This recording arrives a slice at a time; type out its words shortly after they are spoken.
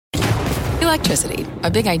Electricity,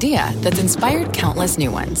 a big idea that's inspired countless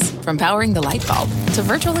new ones. From powering the light bulb to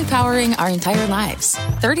virtually powering our entire lives.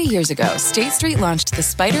 30 years ago, State Street launched the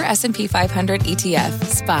Spider S&P 500 ETF,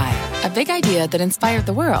 SPY. A big idea that inspired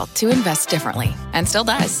the world to invest differently. And still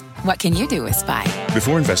does. What can you do with SPY?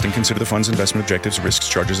 Before investing, consider the fund's investment objectives, risks,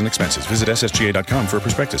 charges, and expenses. Visit ssga.com for a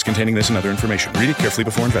prospectus containing this and other information. Read it carefully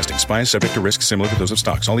before investing. SPY is subject to risks similar to those of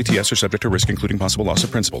stocks. All ETFs are subject to risk, including possible loss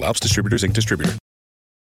of principal. Alps Distributors, Inc. Distributor.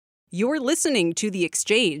 You're listening to The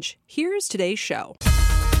Exchange. Here's today's show.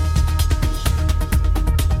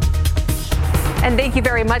 And thank you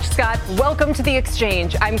very much, Scott. Welcome to The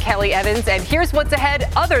Exchange. I'm Kelly Evans, and here's what's ahead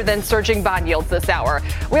other than surging bond yields this hour.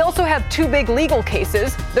 We also have two big legal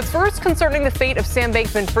cases. The first concerning the fate of Sam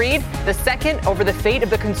Bankman-Fried. The second over the fate of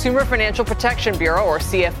the Consumer Financial Protection Bureau, or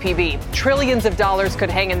CFPB. Trillions of dollars could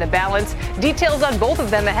hang in the balance. Details on both of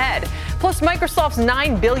them ahead. Plus, Microsoft's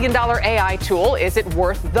 $9 billion AI tool. Is it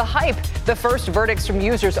worth the hype? The first verdicts from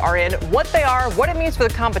users are in, what they are, what it means for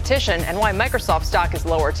the competition, and why Microsoft stock is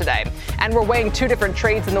lower today. And we're weighing two different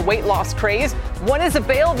trades in the weight loss craze. One is a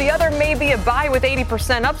bail, the other may be a buy with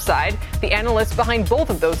 80% upside. The analysts behind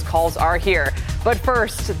both of those calls are here. But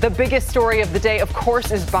first, the biggest story of the day, of course,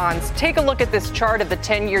 is bonds. Take a look at this chart of the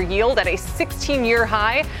 10-year yield at a 16-year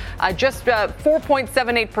high, just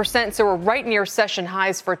 4.78%. So we're right near session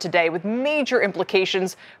highs for today, with major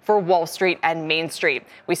implications for Wall Street and Main Street.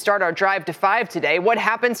 We start our drive to 5 today. What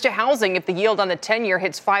happens to housing if the yield on the 10-year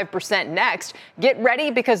hits 5% next? Get ready,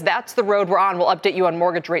 because that's the road we're on. We'll update you on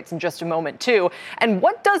mortgage rates in just a moment, too. And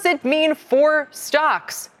what does it mean for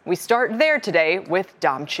stocks? We start there today with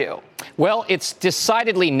Dom Chu. Well, it's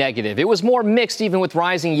decidedly negative. It was more mixed even with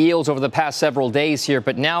rising yields over the past several days here,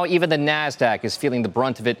 but now even the NASDAQ is feeling the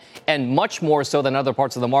brunt of it, and much more so than other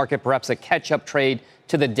parts of the market, perhaps a catch-up trade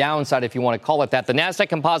to the downside, if you want to call it that. The NASDAQ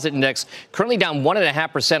Composite Index currently down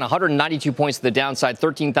 1.5%, 192 points to the downside,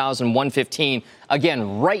 13,115.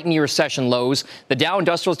 Again, right near session lows. The Dow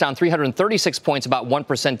Industrial is down 336 points, about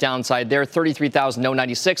 1% downside there,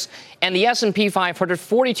 33,096. And the S&P 500,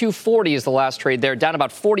 4240 is the last trade there, down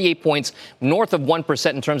about 48 points, north of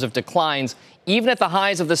 1% in terms of declines. Even at the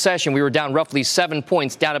highs of the session, we were down roughly 7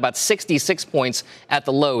 points, down about 66 points at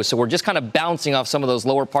the lows. So we're just kind of bouncing off some of those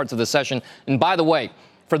lower parts of the session. And by the way,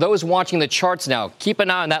 for those watching the charts now, keep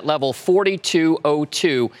an eye on that level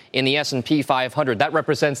 4202 in the S&P 500. That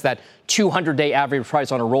represents that 200-day average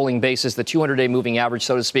price on a rolling basis, the 200-day moving average,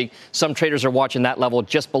 so to speak. Some traders are watching that level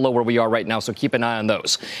just below where we are right now, so keep an eye on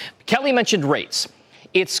those. Kelly mentioned rates.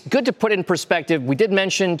 It's good to put in perspective. We did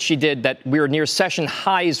mention, she did, that we are near session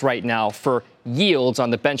highs right now for yields on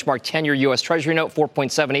the benchmark 10-year U.S. Treasury note,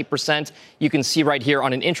 4.78%. You can see right here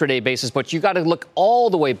on an intraday basis, but you got to look all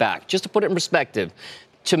the way back, just to put it in perspective,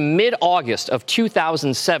 to mid-August of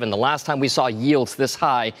 2007, the last time we saw yields this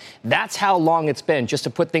high. That's how long it's been, just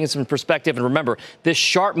to put things in perspective. And remember, this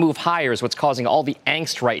sharp move higher is what's causing all the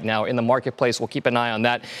angst right now in the marketplace. We'll keep an eye on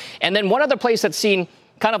that. And then one other place that's seen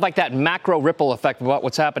kind of like that macro ripple effect about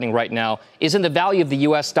what's happening right now is in the value of the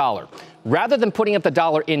U.S. dollar. Rather than putting up the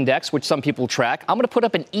dollar index, which some people track, I'm going to put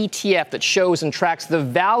up an ETF that shows and tracks the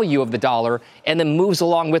value of the dollar and then moves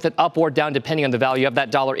along with it up or down depending on the value of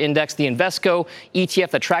that dollar index. The Invesco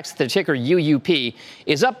ETF that tracks the ticker UUP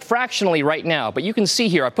is up fractionally right now. But you can see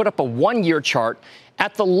here, I put up a one-year chart.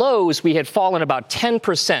 At the lows, we had fallen about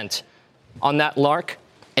 10% on that lark.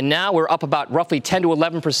 And now we're up about roughly 10 to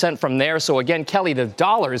 11% from there. So again, Kelly, the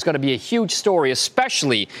dollar is going to be a huge story,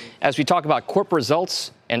 especially as we talk about corporate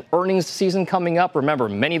results and earnings season coming up. Remember,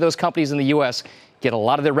 many of those companies in the U.S. get a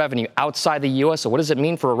lot of their revenue outside the U.S. So what does it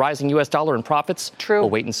mean for a rising U.S. dollar and profits? True.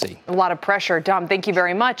 We'll wait and see. A lot of pressure. Dom, thank you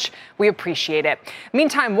very much. We appreciate it.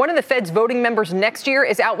 Meantime, one of the Fed's voting members next year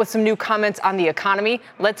is out with some new comments on the economy.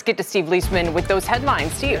 Let's get to Steve Leisman with those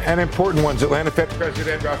headlines. Steve. And important ones. Atlanta Fed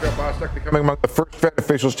President Raphael Bostic becoming among the first Fed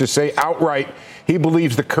officials to say outright he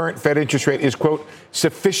believes the current Fed interest rate is, quote,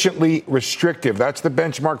 sufficiently restrictive. That's the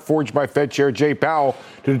benchmark forged by Fed Chair Jay Powell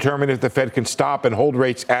to determine if the Fed can stop and hold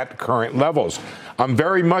rates at current levels. I'm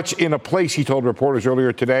very much in a place, he told reporters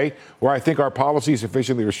earlier today, where I think our policy is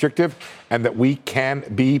sufficiently restrictive and that we can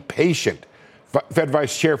be patient. Fed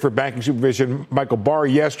Vice Chair for Banking Supervision Michael Barr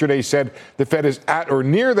yesterday said the Fed is at or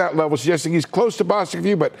near that level, suggesting he's close to Bostic's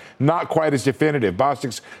view, but not quite as definitive.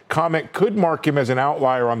 Bostic's comment could mark him as an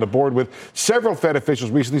outlier on the board, with several Fed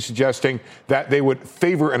officials recently suggesting that they would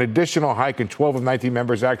favor an additional hike, and 12 of 19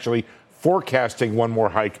 members actually forecasting one more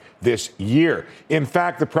hike this year. In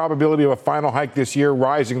fact, the probability of a final hike this year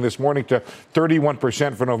rising this morning to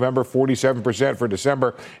 31% for November, 47% for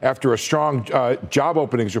December, after a strong job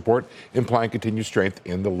openings report implying continued strength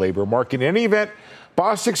in the labor market. In any event,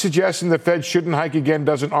 Bostic suggesting the Fed shouldn't hike again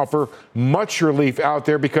doesn't offer much relief out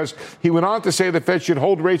there, because he went on to say the Fed should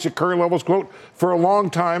hold rates at current levels, quote, for a long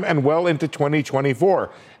time and well into 2024.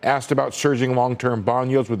 Asked about surging long-term bond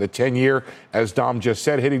yields with the 10-year, as Dom just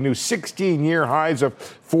said, hitting new 16-year highs of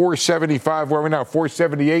 475. Where are we now?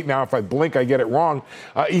 478 now. If I blink, I get it wrong.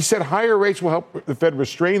 He said higher rates will help the Fed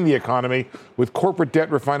restrain the economy, with corporate debt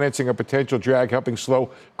refinancing a potential drag, helping slow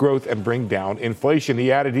growth and bring down inflation.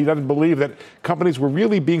 He added he doesn't believe that companies were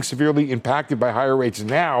really being severely impacted by higher rates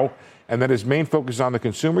now, and that his main focus is on the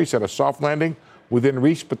consumer. He said a soft landing within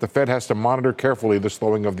reach, but the Fed has to monitor carefully the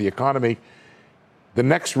slowing of the economy. The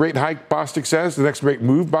next rate hike, Bostic says, the next rate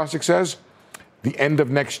move, Bostic says, the end of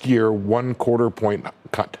next year, 1 quarter point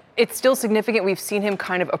cut. It's still significant. We've seen him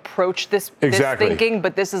kind of approach this thinking,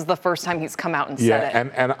 but this is the first time he's come out and said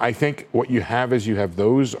it. And I think what you have is you have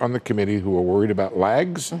those on the committee who are worried about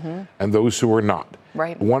lags and those who are not.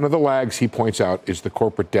 Right. One of the lags he points out is the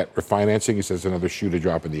corporate debt refinancing. He says another shoe to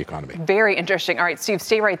drop in the economy. Very interesting. All right, Steve,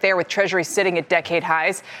 stay right there with Treasury sitting at decade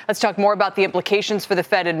highs. Let's talk more about the implications for the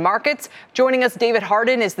Fed and markets. Joining us, David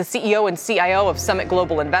Hardin is the CEO and CIO of Summit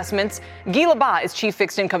Global Investments. Guy Labat is Chief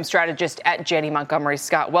Fixed Income Strategist at Janney Montgomery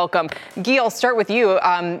Scott. Welcome. Guy, I'll start with you.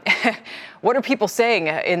 What are people saying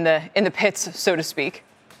in the pits, so to speak?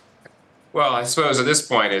 Well, I suppose at this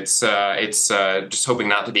point, it's just hoping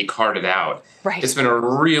not to be carted out. Right. It's been a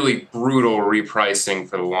really brutal repricing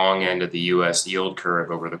for the long end of the U.S. yield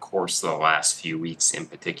curve over the course of the last few weeks in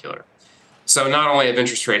particular. So not only have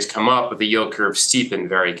interest rates come up, but the yield curve steepened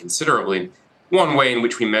very considerably. One way in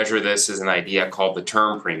which we measure this is an idea called the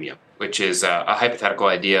term premium, which is a hypothetical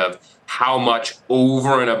idea of how much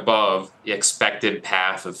over and above the expected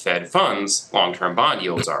path of Fed funds long-term bond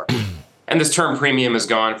yields are. And this term premium has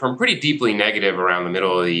gone from pretty deeply negative around the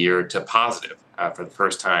middle of the year to positive for the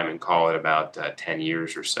first time in, call it, about 10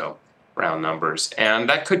 years or so, round numbers. And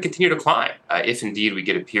that could continue to climb if indeed we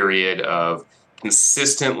get a period of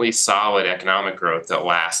consistently solid economic growth that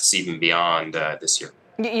lasts even beyond this year.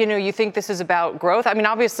 You know, you think this is about growth? I mean,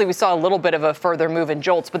 obviously, we saw a little bit of a further move in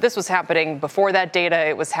jolts, but this was happening before that data.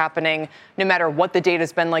 It was happening no matter what the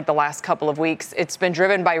data's been like the last couple of weeks. It's been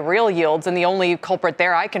driven by real yields, and the only culprit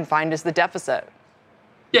there I can find is the deficit.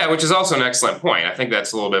 Yeah, which is also an excellent point. I think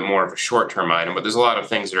that's a little bit more of a short-term item, but there's a lot of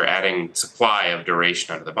things that are adding supply of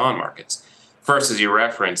duration under the bond markets. First, as you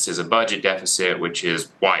referenced, is a budget deficit, which is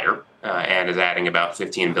wider and is adding about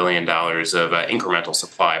 $15 billion of incremental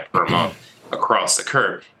supply per month across the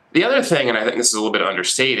curve. The other thing, and I think this is a little bit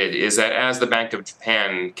understated, is that as the Bank of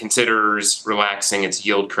Japan considers relaxing its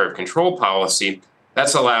yield curve control policy,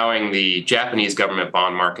 that's allowing the Japanese government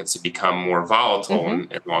bond markets to become more volatile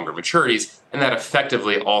and longer maturities, and that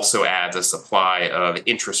effectively also adds a supply of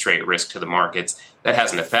interest rate risk to the markets. That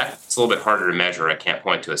has an effect. It's a little bit harder to measure. I can't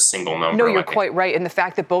point to a single number. No, you're quite right. And the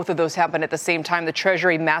fact that both of those happened at the same time, the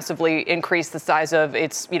Treasury massively increased the size of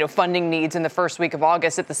its funding needs in the first week of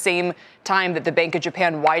August at the same time that the Bank of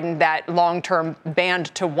Japan widened that long-term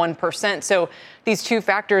band to 1%. So these two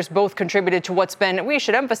factors both contributed to what's been, we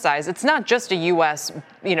should emphasize, it's not just a U.S.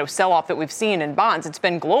 Sell-off that we've seen in bonds. It's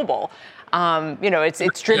been global.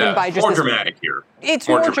 It's driven by just more dramatic here. It's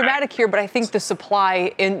more dramatic here, but I think the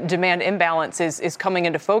supply and demand imbalance is coming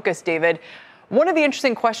into focus, David. One of the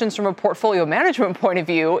interesting questions from a portfolio management point of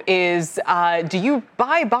view is, do you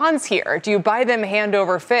buy bonds here? Do you buy them hand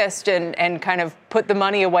over fist and kind of put the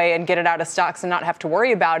money away and get it out of stocks and not have to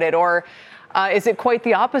worry about it? Or is it quite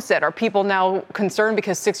the opposite? Are people now concerned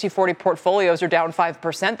because 60-40 portfolios are down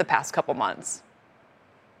 5% the past couple months?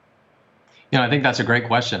 I think that's a great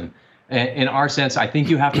question. In our sense, I think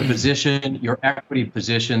you have to position your equity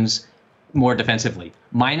positions more defensively,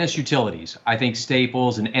 minus utilities. I think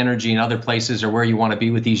staples and energy and other places are where you want to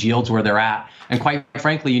be with these yields where they're at. And quite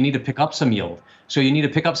frankly, you need to pick up some yield. So you need to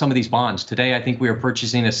pick up some of these bonds. Today, I think we are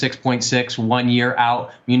purchasing a 6.6 1-year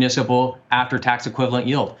out municipal after tax equivalent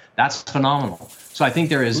yield. That's phenomenal. So I think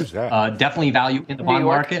there is definitely value in the bond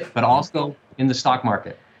market, but also in the stock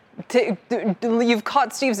market. You've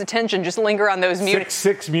caught Steve's attention. Just linger on those Muni.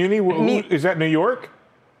 6.6 Muni? Is that New York?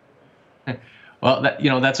 Well,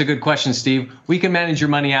 that's a good question, Steve. We can manage your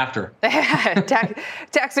money after.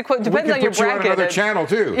 Tax equivalent depends on your bracket. We can put you on another channel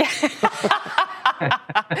too.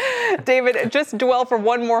 David, just dwell for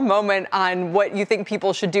one more moment on what you think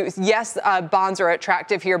people should do. Yes, bonds are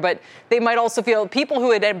attractive here, but they might also feel people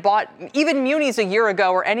who had bought even munis a year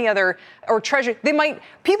ago or any other or treasury,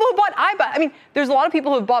 people who bought I mean, there's a lot of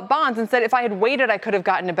people who have bought bonds and said if I had waited, I could have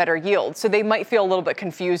gotten a better yield. So they might feel a little bit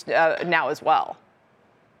confused now as well.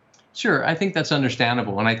 Sure, I think that's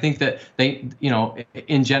understandable. And I think that they,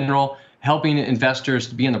 in general, helping investors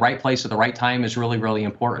to be in the right place at the right time is really, really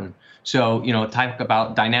important. So, talk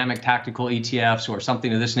about dynamic tactical ETFs or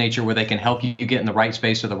something of this nature where they can help you get in the right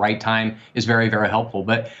space at the right time is very, very helpful.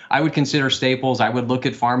 But I would consider staples. I would look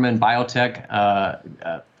at pharma and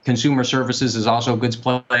biotech. Consumer services is also a good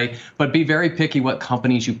play, but be very picky what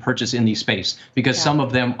companies you purchase in these space, because some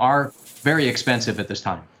of them are very expensive at this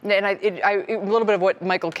time. And a little bit of what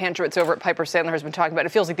Michael Kantrowitz over at Piper Sandler has been talking about. It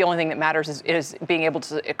feels like the only thing that matters is being able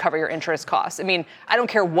to cover your interest costs. I mean, I don't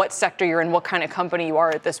care what sector you're in, what kind of company you are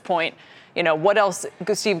at this point. What else?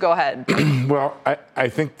 Steve, go ahead. Well, I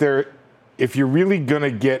think if you're really going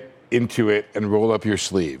to get into it and roll up your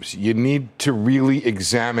sleeves, you need to really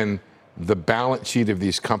examine the balance sheet of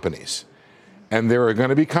these companies. And there are going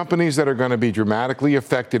to be companies that are going to be dramatically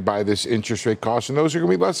affected by this interest rate cost, and those are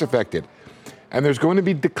going to be less affected. And there's going to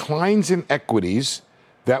be declines in equities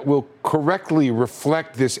that will correctly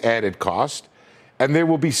reflect this added cost. And there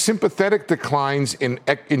will be sympathetic declines in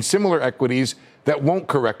similar equities that won't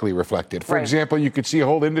correctly reflect it. For example, you could see a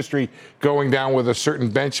whole industry going down with a certain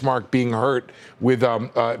benchmark being hurt with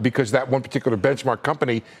because that one particular benchmark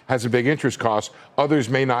company has a big interest cost. Others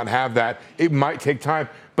may not have that. It might take time.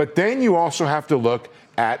 But then you also have to look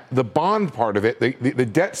at the bond part of it, the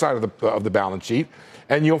debt side of the balance sheet,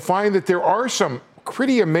 and you'll find that there are some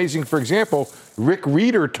pretty amazing. For example, Rick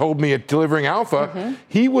Reeder told me at Delivering Alpha,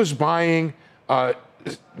 he was buying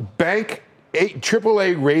bank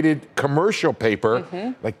AAA rated commercial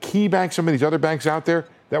paper, like KeyBank, some of these other banks out there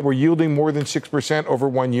that were yielding more than 6% over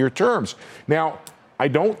 1 year terms. Now,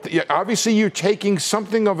 obviously you're taking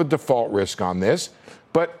something of a default risk on this,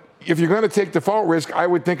 but if you're going to take default risk, I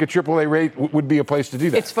would think a AAA rate would be a place to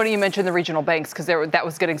do that. It's funny you mentioned the regional banks, because that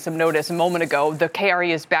was getting some notice a moment ago. The KRE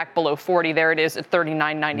is back below 40. There it is at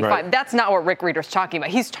 39.95. Right. That's not what Rick Reeder's talking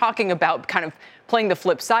about. He's talking about kind of playing the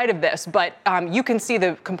flip side of this. But you can see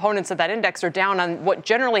the components of that index are down on what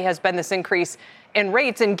generally has been this increase in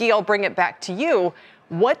rates. And Guy, I'll bring it back to you.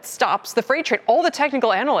 What stops the freight trade? All the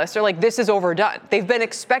technical analysts are like, this is overdone. They've been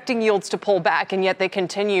expecting yields to pull back, and yet they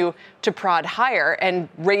continue to prod higher and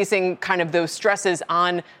raising kind of those stresses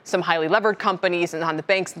on some highly levered companies and on the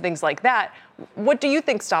banks and things like that. What do you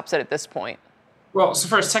think stops it at this point? Well, so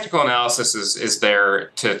first, technical analysis is there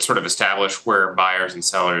to sort of establish where buyers and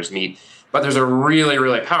sellers meet. But there's a really,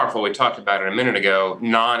 really powerful, we talked about it a minute ago,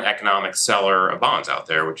 non-economic seller of bonds out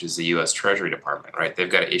there, which is the U.S. Treasury Department, right? They've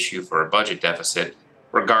got to issue for a budget deficit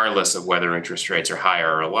regardless of whether interest rates are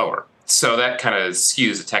higher or lower. So that kind of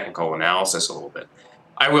skews the technical analysis a little bit.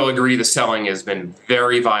 I will agree the selling has been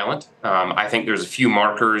very violent. I think there's a few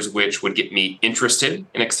markers which would get me interested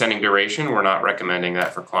in extending duration. We're not recommending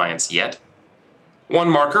that for clients yet. One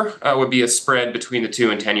marker would be a spread between the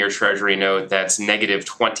 2 and 10-year Treasury note that's negative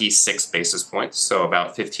 26 basis points, so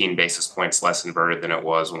about 15 basis points less inverted than it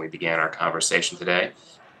was when we began our conversation today.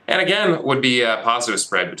 And again, would be a positive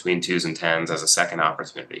spread between 2s and 10s as a second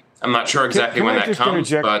opportunity. I'm not sure exactly when that comes,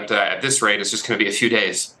 but at this rate, it's just going to be a few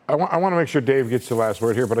days. I want to make sure Dave gets the last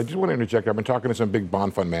word here, but I just want to interject. I've been talking to some big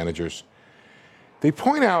bond fund managers. They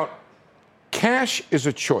point out cash is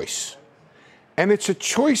a choice, and it's a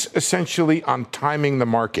choice essentially on timing the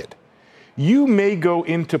market. You may go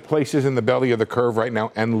into places in the belly of the curve right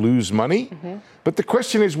now and lose money, but the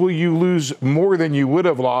question is, will you lose more than you would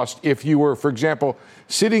have lost if you were, for example,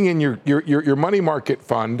 sitting in your money market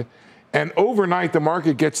fund, and overnight the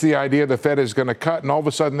market gets the idea the Fed is going to cut, and all of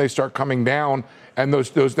a sudden they start coming down, and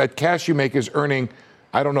that cash you make is earning,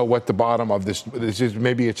 I don't know what the bottom of this is,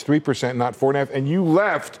 maybe it's 3%, not 4.5%, and you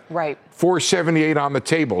left 478 on the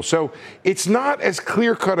table. So it's not as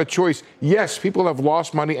clear-cut a choice. Yes, people have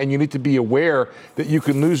lost money, and you need to be aware that you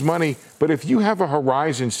can lose money, but if you have a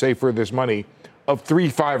horizon, say, for this money of 3,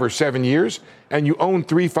 5, or 7 years, and you own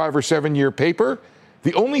 3, 5, or 7 year paper,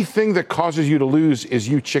 the only thing that causes you to lose is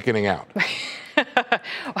you chickening out.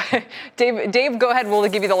 Dave, go ahead. We'll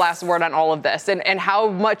give you the last word on all of this and how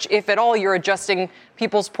much, if at all, you're adjusting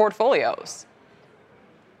people's portfolios.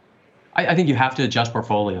 I think you have to adjust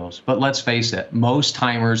portfolios, but let's face it, most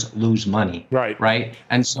timers lose money. Right.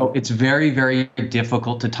 And so it's very, very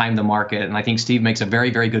difficult to time the market. And I think Steve makes a very,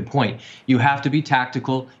 very good point. You have to be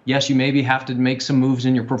tactical. Yes, you maybe have to make some moves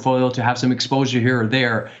in your portfolio to have some exposure here or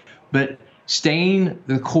there, but staying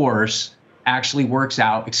the course actually works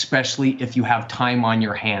out, especially if you have time on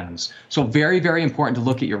your hands. So very, very important to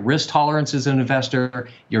look at your risk tolerance as an investor,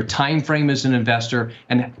 your time frame as an investor,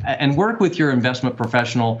 and work with your investment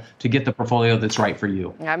professional to get the portfolio that's right for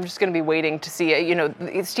you. I'm just going to be waiting to see.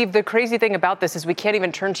 Steve, the crazy thing about this is we can't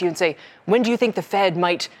even turn to you and say, when do you think the Fed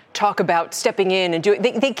might talk about stepping in and do it?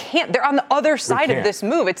 They can't. They're on the other side of this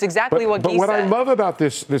move. It's exactly what Guy said. But what I love about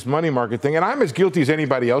this money market thing, and I'm as guilty as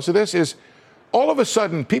anybody else of this, is all of a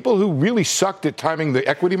sudden, people who really sucked at timing the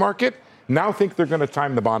equity market now think they're going to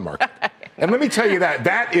time the bond market. And let me tell you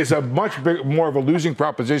that is a much more of a losing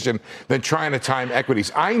proposition than trying to time equities.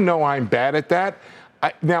 I know I'm bad at that.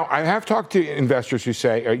 Now, I have talked to investors who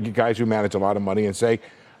say, or guys who manage a lot of money and say,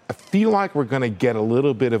 I feel like we're going to get a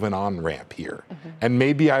little bit of an on-ramp here. Mm-hmm. And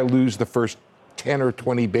maybe I lose the first 10 or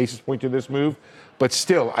 20 basis points of this move. But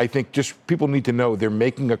still, I think just people need to know they're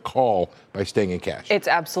making a call by staying in cash. It's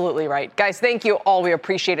absolutely right. Guys, thank you all. We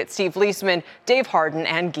appreciate it. Steve Leisman, Dave Harden,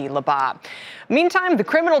 and Guy Labat. Meantime, the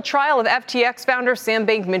criminal trial of FTX founder Sam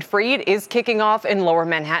Bankman-Fried is kicking off in Lower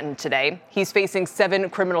Manhattan today. He's facing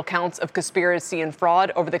 7 criminal counts of conspiracy and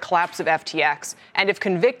fraud over the collapse of FTX. And if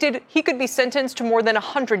convicted, he could be sentenced to more than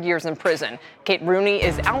 100 years in prison. Kate Rooney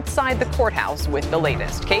is outside the courthouse with the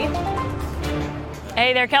latest. Kate?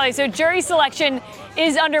 Hey there, Kelly. So jury selection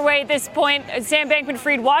is underway at this point. Sam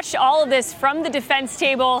Bankman-Fried watched all of this from the defense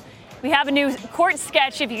table. We have a new court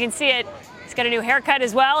sketch, if you can see it. He's got a new haircut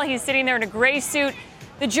as well. He's sitting there in a gray suit.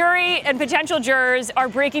 The jury and potential jurors are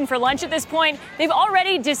breaking for lunch at this point. They've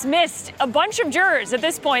already dismissed a bunch of jurors at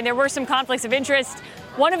this point. There were some conflicts of interest.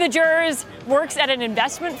 One of the jurors works at an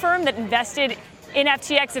investment firm that invested in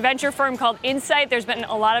FTX, a venture firm called Insight. There's been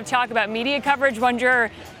a lot of talk about media coverage. One juror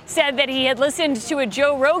said that he had listened to a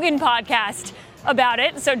Joe Rogan podcast about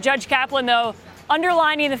it. So Judge Kaplan, though,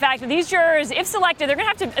 underlining the fact that these jurors, if selected, they're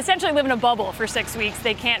going to have to essentially live in a bubble for 6 weeks.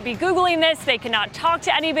 They can't be Googling this. They cannot talk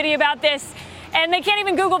to anybody about this. And they can't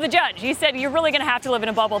even Google the judge. He said, you're really going to have to live in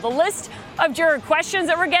a bubble. The list of juror questions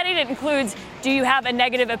that we're getting, it includes, do you have a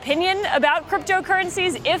negative opinion about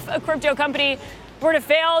cryptocurrencies? If a crypto company were to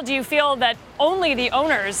fail, do you feel that only the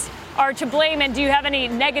owners are to blame? And do you have any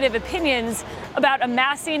negative opinions about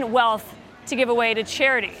amassing wealth to give away to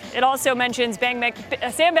charity? It also mentions Sam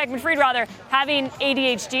Bankman-Fried, having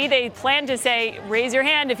ADHD. They plan to say, raise your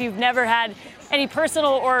hand if you've never had any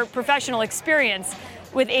personal or professional experience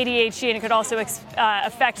with ADHD, and it could also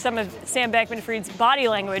affect some of Sam Bankman-Fried's body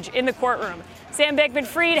language in the courtroom. Sam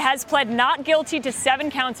Bankman-Fried has pled not guilty to 7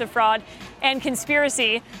 counts of fraud and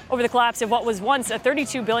conspiracy over the collapse of what was once a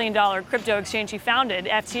 $32 billion crypto exchange he founded,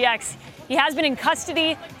 FTX. He has been in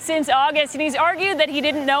custody since August, and he's argued that he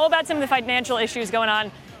didn't know about some of the financial issues going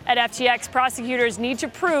on at FTX. Prosecutors need to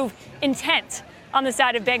prove intent on the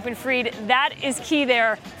side of Bankman-Fried. That is key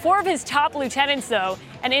there. 4 of his top lieutenants, though,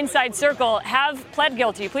 and inside circle have pleaded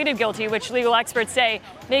guilty, which legal experts say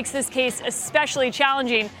makes this case especially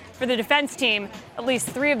challenging for the defense team. At least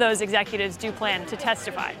 3 of those executives do plan to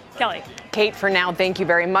testify. Kelly. Kate, for now, thank you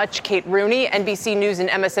very much. Kate Rooney, NBC News and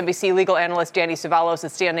MSNBC legal analyst Danny Cevallos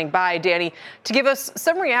is standing by. Danny, to give us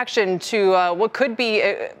some reaction to what could be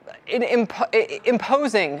an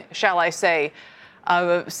imposing, shall I say,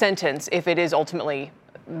 sentence if it is ultimately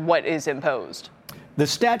what is imposed. The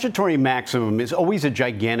statutory maximum is always a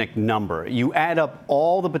gigantic number. You add up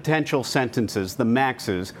all the potential sentences, the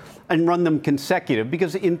maxes, and run them consecutive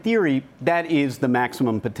because, in theory, that is the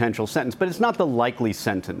maximum potential sentence. But it's not the likely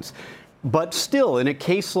sentence. But still, in a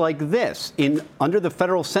case like this, under the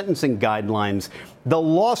federal sentencing guidelines, the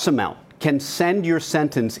loss amount can send your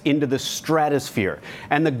sentence into the stratosphere.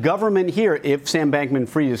 And the government here, if Sam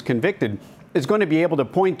Bankman-Fried is convicted, is going to be able to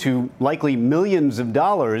point to likely millions of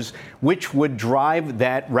dollars, which would drive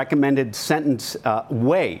that recommended sentence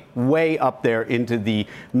way up there into the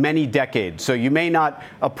many decades. So you may not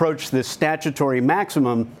approach the statutory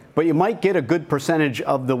maximum, but you might get a good percentage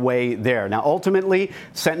of the way there. Now, ultimately,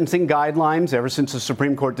 sentencing guidelines, ever since the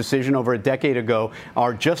Supreme Court decision over a decade ago,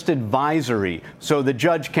 are just advisory. So the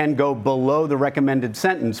judge can go below the recommended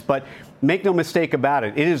sentence, but make no mistake about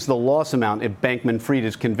it, it is the loss amount if Bankman-Fried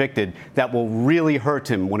is convicted that will really hurt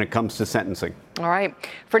him when it comes to sentencing. All right.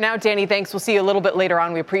 For now, Danny, thanks. We'll see you a little bit later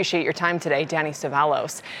on. We appreciate your time today, Danny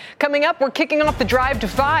Cevallos. Coming up, we're kicking off the drive to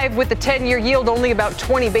 5 with the 10-year yield only about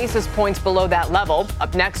 20 basis points below that level.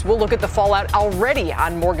 Up next, we'll look at the fallout already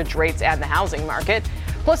on mortgage rates and the housing market.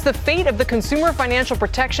 Plus, the fate of the Consumer Financial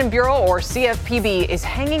Protection Bureau, or CFPB, is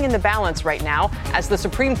hanging in the balance right now as the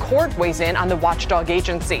Supreme Court weighs in on the watchdog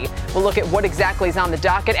agency. We'll look at what exactly is on the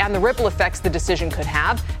docket and the ripple effects the decision could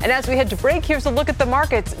have. And as we head to break, here's a look at the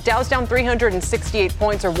markets. Dow's down 368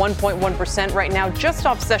 points, or 1.1% right now, just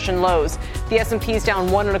off session lows. The S&P's down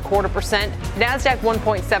 1.25%, Nasdaq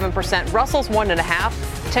 1.7%, Russell's 1.5%.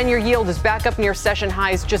 10-year yield is back up near session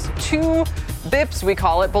highs, just 2 bips, we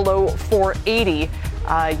call it, below 480.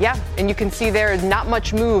 And you can see there not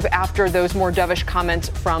much move after those more dovish comments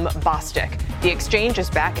from Bostic. The exchange is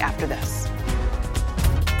back after this.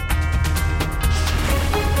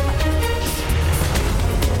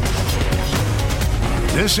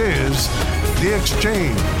 This is The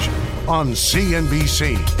Exchange on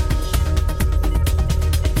CNBC.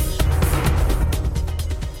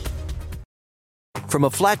 From a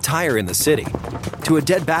flat tire in the city to a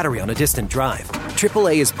dead battery on a distant drive,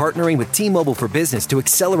 AAA is partnering with T-Mobile for Business to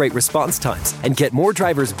accelerate response times and get more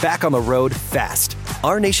drivers back on the road fast.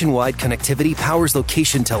 Our nationwide connectivity powers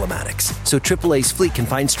location telematics, so AAA's fleet can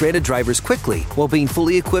find stranded drivers quickly while being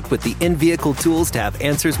fully equipped with the in-vehicle tools to have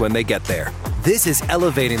answers when they get there. This is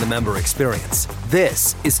elevating the member experience.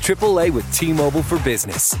 This is AAA with T-Mobile for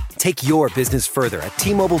Business. Take your business further at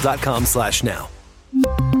T-Mobile.com/now.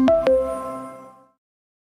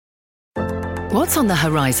 What's on the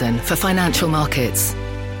horizon for financial markets?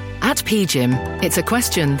 At PGIM, it's a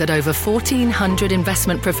question that over 1,400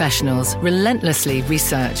 investment professionals relentlessly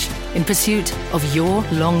research in pursuit of your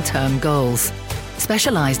long-term goals.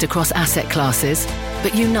 Specialized across asset classes,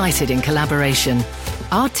 but united in collaboration,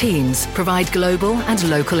 our teams provide global and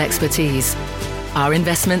local expertise. Our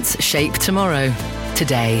investments shape tomorrow,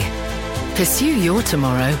 today. Pursue your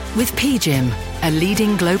tomorrow with PGIM, a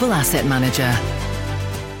leading global asset manager.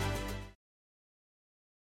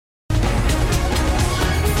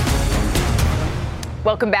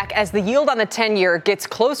 Welcome back. As the yield on the 10-year gets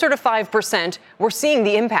closer to 5%, we're seeing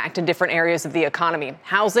the impact in different areas of the economy.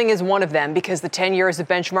 Housing is one of them because the 10-year is a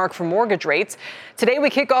benchmark for mortgage rates. Today, we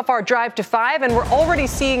kick off our drive to 5, and we're already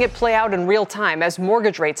seeing it play out in real time as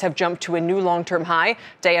mortgage rates have jumped to a new long-term high.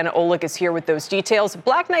 Diana Olick is here with those details.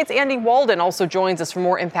 Black Knight's Andy Walden also joins us for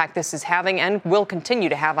more impact this is having and will continue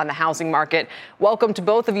to have on the housing market. Welcome to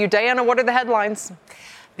both of you. Diana, what are the headlines?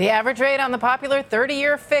 The average rate on the popular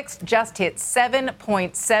 30-year fixed just hit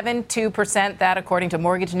 7.72%. That, according to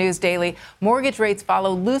Mortgage News Daily. Mortgage rates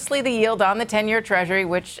follow loosely the yield on the 10-year Treasury,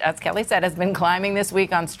 which, as Kelly said, has been climbing this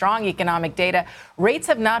week on strong economic data. Rates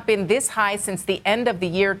have not been this high since the end of the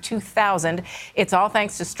year 2000. It's all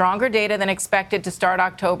thanks to stronger data than expected to start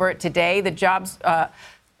October. Today, the JOLTS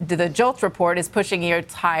report is pushing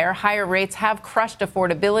yields higher. Higher rates have crushed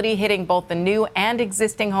affordability, hitting both the new and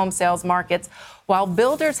existing home sales markets. While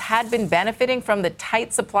builders had been benefiting from the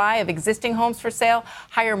tight supply of existing homes for sale,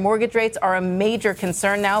 higher mortgage rates are a major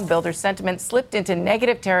concern now. Builder sentiment slipped into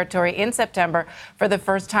negative territory in September for the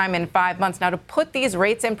first time in 5 months. Now, to put these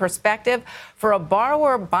rates in perspective, for a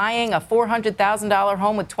borrower buying a $400,000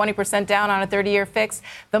 home with 20% down on a 30-year fix,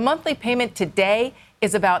 the monthly payment today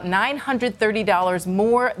is about $930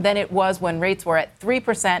 more than it was when rates were at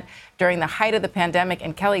 3% during the height of the pandemic.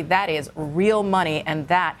 And Kelly, that is real money, and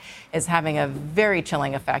that is having a very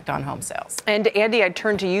chilling effect on home sales. And Andy, I'd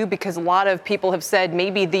turn to you because a lot of people have said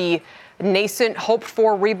maybe the nascent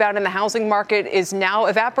hoped-for rebound in the housing market is now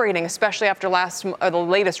evaporating, especially after the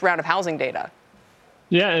latest round of housing data.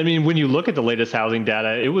 Yeah, I mean, when you look at the latest housing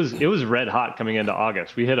data, it was red hot coming into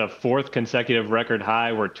August. We hit a fourth consecutive record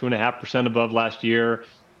high. We're 2.5% above last year.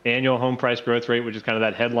 Annual home price growth rate, which is kind of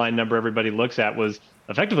that headline number everybody looks at, was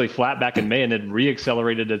effectively flat back in May and then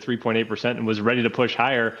re-accelerated to 3.8% and was ready to push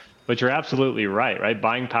higher. But you're absolutely right?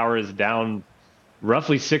 Buying power is down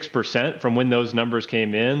roughly 6% from when those numbers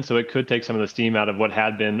came in. So it could take some of the steam out of what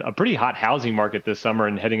had been a pretty hot housing market this summer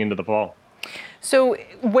and heading into the fall. So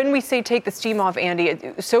when we say take the steam off, Andy,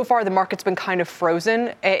 so far the market's been kind of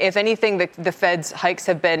frozen. If anything, the Fed's hikes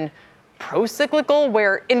have been pro-cyclical,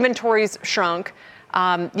 where inventories shrunk.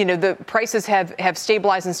 The prices have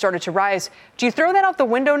stabilized and started to rise. Do you throw that out the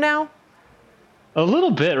window now? A little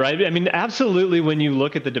bit, right? I mean, absolutely. When you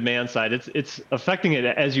look at the demand side, it's affecting it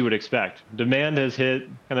as you would expect. Demand has hit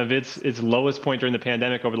kind of its lowest point during the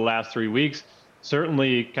pandemic over the last 3 weeks.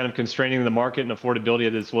 Certainly kind of constraining the market and affordability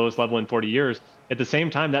at its lowest level in 40 years. At the same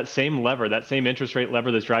time, that same interest rate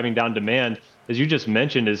lever that's driving down demand, as you just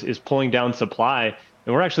mentioned, is pulling down supply.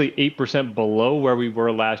 And we're actually 8% below where we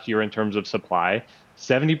were last year in terms of supply.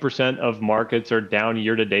 70% of markets are down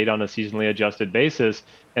year to date on a seasonally adjusted basis.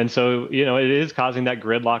 And so, it is causing that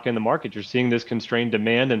gridlock in the market. You're seeing this constrained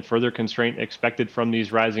demand and further constraint expected from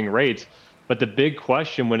these rising rates. But the big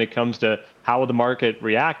question when it comes to how will the market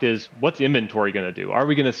react is, what's inventory going to do? Are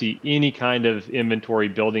we going to see any kind of inventory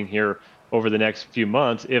building here over the next few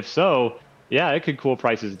months? If so, yeah, it could cool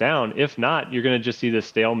prices down. If not, you're going to just see this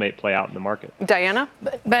stalemate play out in the market. Diana?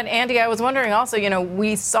 But Andy, I was wondering also,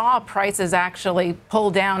 we saw prices actually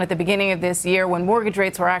pull down at the beginning of this year when mortgage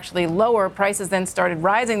rates were actually lower. Prices then started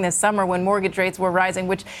rising this summer when mortgage rates were rising,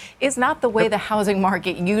 which is not the way the housing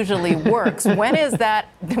market usually works. When is that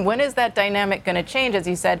dynamic going to change, as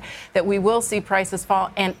you said, that we will see prices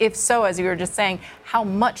fall? And if so, as you were just saying, how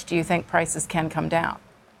much do you think prices can come down?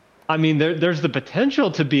 I mean, there's the potential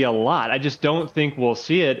to be a lot. I just don't think we'll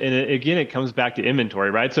see it. And again, it comes back to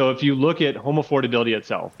inventory, right? So if you look at home affordability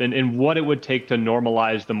itself and what it would take to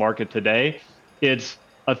normalize the market today, it's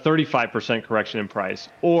a 35% correction in price,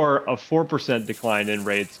 or a 4% decline in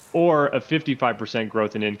rates, or a 55%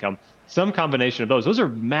 growth in income. Some combination of those. Those are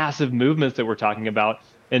massive movements that we're talking about.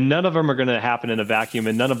 And none of them are going to happen in a vacuum.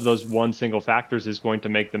 And none of those one single factors is going to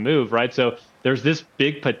make the move, right? So there's this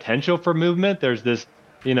big potential for movement. There's this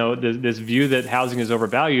this view that housing is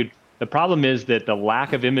overvalued. The problem is that the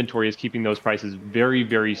lack of inventory is keeping those prices very,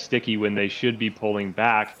 very sticky when they should be pulling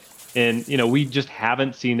back. And, we just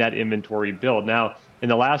haven't seen that inventory build. Now, in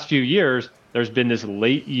the last few years, there's been this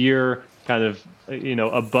late year kind of,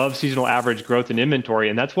 above seasonal average growth in inventory.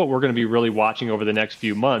 And that's what we're going to be really watching over the next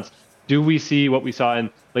few months. Do we see what we saw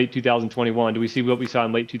in late 2021? Do we see what we saw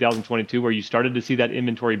in late 2022, where you started to see that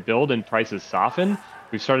inventory build and prices soften?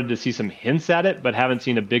 We've started to see some hints at it, but haven't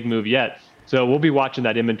seen a big move yet. So we'll be watching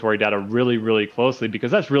that inventory data really, really closely,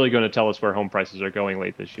 because that's really going to tell us where home prices are going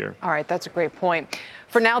late this year. All right, that's a great point.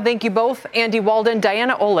 For now, thank you both, Andy Walden,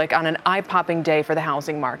 Diana Olick, on an eye-popping day for the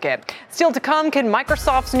housing market. Still to come, can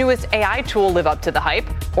Microsoft's newest AI tool live up to the hype?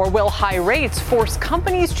 Or will high rates force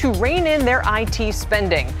companies to rein in their IT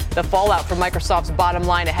spending? The fallout from Microsoft's bottom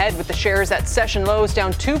line ahead, with the shares at session lows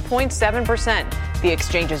down 2.7%. The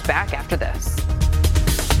exchange is back after this.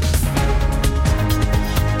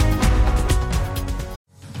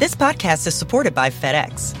 This podcast is supported by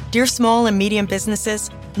FedEx. Dear small and medium businesses,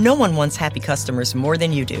 no one wants happy customers more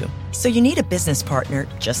than you do. So you need a business partner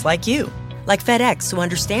just like you. Like FedEx, who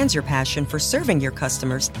understands your passion for serving your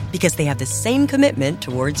customers because they have the same commitment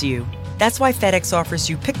towards you. That's why FedEx offers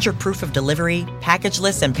you picture proof of delivery,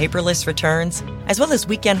 packageless and paperless returns, as well as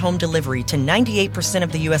weekend home delivery to 98%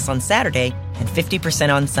 of the U.S. on Saturday and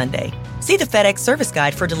 50% on Sunday. See the FedEx service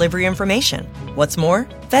guide for delivery information. What's more,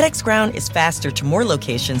 FedEx Ground is faster to more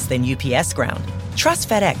locations than UPS Ground. Trust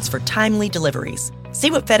FedEx for timely deliveries.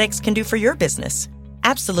 See what FedEx can do for your business.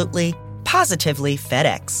 Absolutely, positively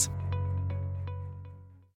FedEx.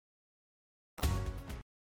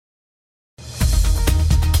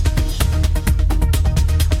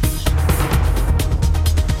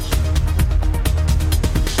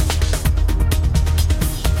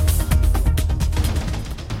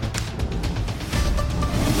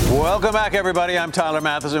 Welcome back, everybody. I'm Tyler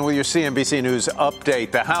Matheson with your CNBC News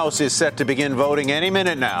update. The House is set to begin voting any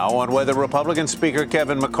minute now on whether Republican Speaker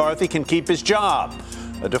Kevin McCarthy can keep his job.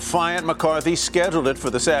 A defiant McCarthy scheduled it for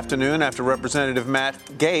this afternoon after Representative Matt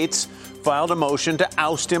Gaetz filed a motion to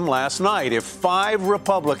oust him last night. If 5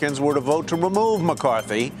 Republicans were to vote to remove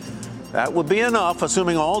McCarthy, that would be enough,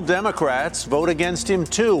 assuming all Democrats vote against him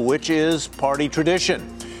too, which is party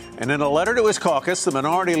tradition. And in a letter to his caucus, the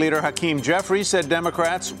Minority Leader Hakeem Jeffries said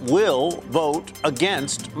Democrats will vote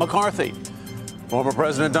against McCarthy. Former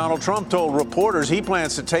President Donald Trump told reporters he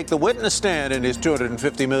plans to take the witness stand in his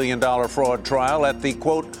 $250 million fraud trial at the,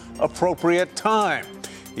 quote, appropriate time.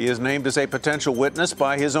 He is named as a potential witness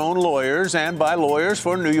by his own lawyers and by lawyers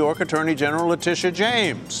for New York Attorney General Letitia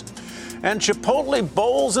James. And Chipotle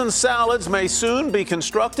bowls and salads may soon be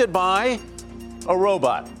constructed by a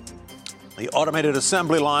robot. The automated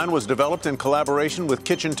assembly line was developed in collaboration with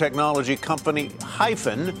kitchen technology company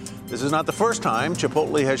Hyphen. This is not the first time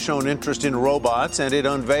Chipotle has shown interest in robots, and it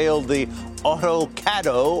unveiled the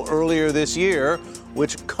Autocado earlier this year,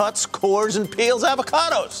 which cuts, cores, and peels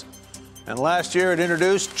avocados. And last year it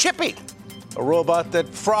introduced Chippy, a robot that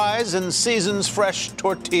fries and seasons fresh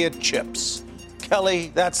tortilla chips.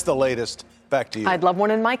 Kelly, that's the latest. Back to you. I'd love one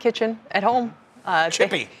in my kitchen at home.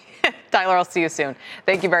 Chippy. Tyler, I'll see you soon.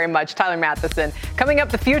 Thank you very much. Tyler Matheson. Coming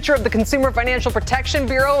up, the future of the Consumer Financial Protection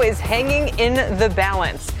Bureau is hanging in the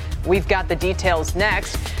balance. We've got the details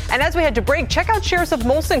next. And as we head to break, check out shares of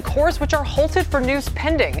Molson Coors, which are halted for news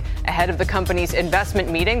pending. Ahead of the company's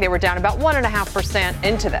investment meeting, they were down about 1.5%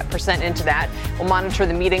 into that. We'll monitor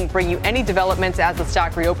the meeting, bring you any developments as the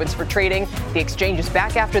stock reopens for trading. The exchange is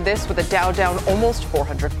back after this with a Dow down almost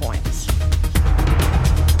 400 points.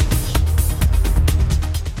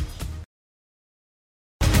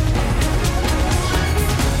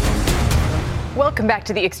 Welcome back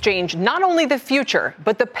to The Exchange. Not only the future,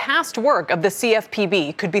 but the past work of the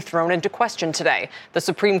CFPB could be thrown into question today. The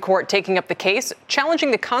Supreme Court taking up the case,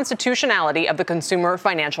 challenging the constitutionality of the Consumer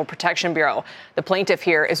Financial Protection Bureau. The plaintiff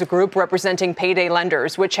here is a group representing payday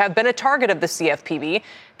lenders, which have been a target of the CFPB.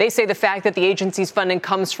 They say the fact that the agency's funding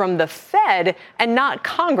comes from the Fed and not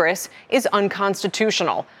Congress is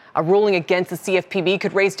unconstitutional. A ruling against the CFPB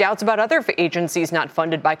could raise doubts about other agencies not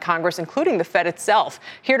funded by Congress, including the Fed itself.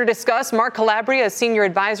 Here to discuss, Mark Calabria, a senior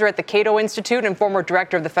advisor at the Cato Institute and former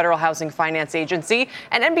director of the Federal Housing Finance Agency.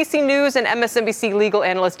 And NBC News and MSNBC legal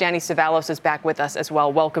analyst Danny Savalos is back with us as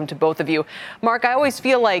well. Welcome to both of you. Mark, I always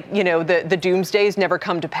feel like, the doomsdays never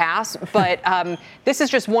come to pass, but this is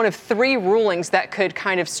just one of three rulings that could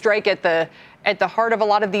kind of strike at the heart of a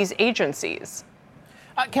lot of these agencies.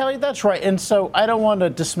 Kelly, that's right. And so I don't want to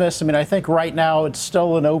dismiss. I think right now it's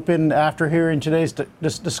still an open, after hearing today's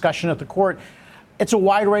discussion at the court. It's a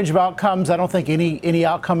wide range of outcomes. I don't think any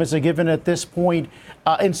outcome is a given at this point.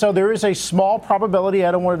 And so there is a small probability.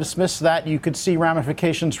 I don't want to dismiss that. You could see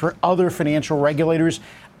ramifications for other financial regulators.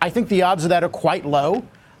 I think the odds of that are quite low.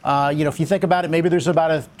 If you think about it, maybe there's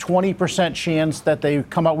about a 20% chance that they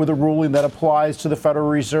come up with a ruling that applies to the Federal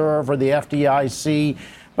Reserve or the FDIC.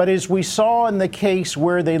 But as we saw in the case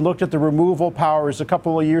where they looked at the removal powers a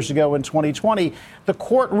couple of years ago in 2020, the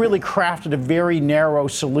court really crafted a very narrow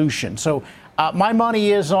solution. So my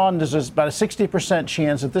money is on, there's about a 60%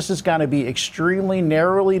 chance that this is going to be extremely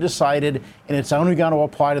narrowly decided, and it's only going to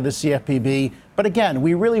apply to the CFPB. But again,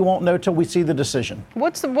 we really won't know till we see the decision.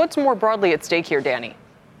 What's more broadly at stake here, Danny?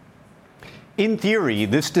 In theory,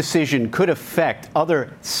 this decision could affect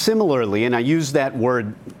other similarly, and I use that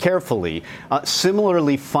word carefully,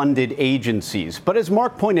 similarly funded agencies. But as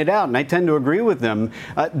Mark pointed out, and I tend to agree with them,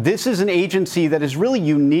 this is an agency that is really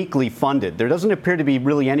uniquely funded. There doesn't appear to be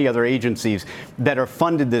really any other agencies that are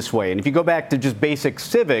funded this way. And if you go back to just basic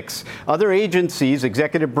civics, other agencies,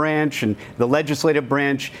 executive branch and the legislative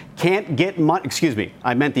branch, can't get money. Excuse me,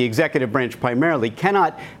 I meant the executive branch primarily,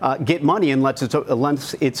 cannot get money unless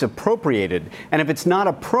it's appropriated. And if it's not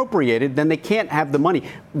appropriated, then they can't have the money.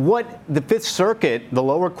 What the Fifth Circuit, the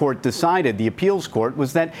lower court, decided, the appeals court,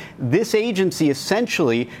 was that this agency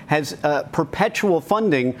essentially has perpetual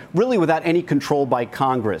funding really without any control by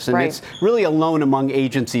Congress. And It's really alone among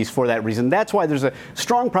agencies for that reason. That's why there's a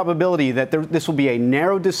strong probability that this will be a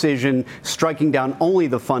narrow decision striking down only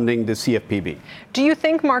the funding to CFPB. Do you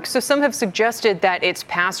think, Mark, so some have suggested that its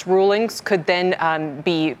past rulings could then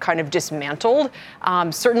be kind of dismantled?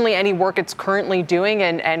 Certainly any work it's currently doing,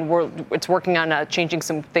 and it's working on changing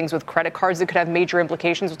some things with credit cards that could have major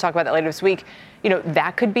implications. We'll talk about that later this week.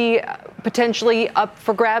 That could be potentially up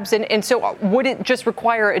for grabs. And so would it just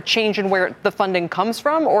require a change in where the funding comes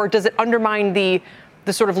from, or does it undermine the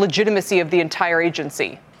sort of legitimacy of the entire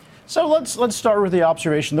agency? So let's start with the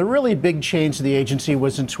observation. The really big change to the agency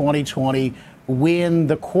was in 2020 when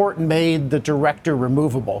the court made the director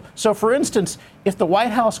removable. So, for instance, if the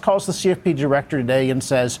White House calls the CFPB director today and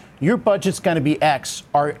says, your budget's going to be X,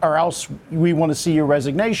 or else we want to see your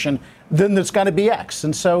resignation, then it's going to be X.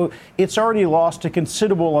 And so it's already lost a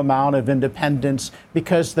considerable amount of independence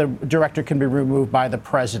because the director can be removed by the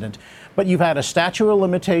president. But you've had a statute of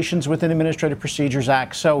limitations with an Administrative Procedures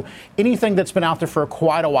Act. So anything that's been out there for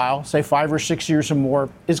quite a while, say 5 or 6 years or more,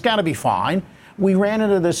 is going to be fine. We ran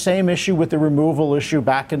into the same issue with the removal issue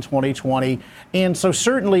back in 2020. And so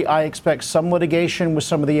certainly I expect some litigation with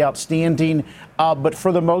some of the outstanding. But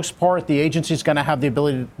for the most part, the agency is going to have the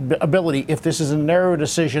ability, if this is a narrow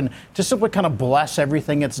decision, to simply kind of bless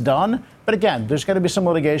everything it's done. But again, there's going to be some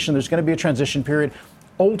litigation. There's going to be a transition period.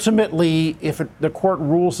 Ultimately, if the court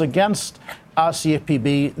rules against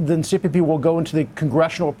CFPB, then CFPB will go into the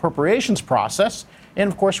congressional appropriations process. And,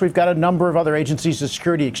 of course, we've got a number of other agencies, the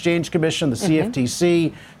Security Exchange Commission, the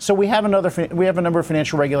CFTC. So we have a number of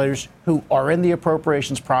financial regulators who are in the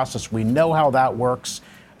appropriations process. We know how that works.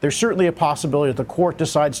 There's certainly a possibility that the court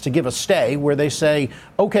decides to give a stay where they say,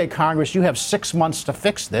 OK, Congress, you have 6 months to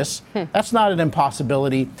fix this. That's not an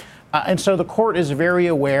impossibility. And so the court is very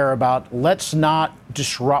aware about let's not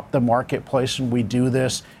disrupt the marketplace when we do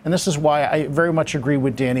this. And this is why I very much agree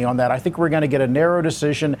with Danny on that. I think we're going to get a narrow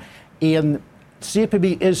decision. And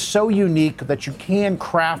CFPB is so unique that you can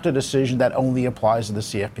craft a decision that only applies to the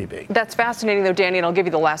CFPB. That's fascinating, though, Danny, and I'll give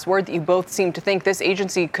you the last word, that you both seem to think this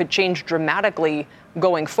agency could change dramatically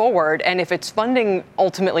going forward. And if its funding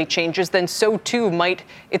ultimately changes, then so too might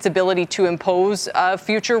its ability to impose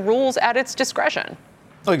future rules at its discretion.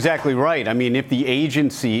 Exactly right. I mean, if the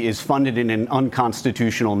agency is funded in an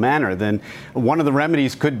unconstitutional manner, then one of the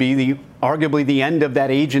remedies could be arguably the end of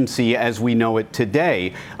that agency as we know it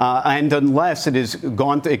today. And unless it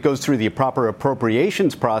goes through the proper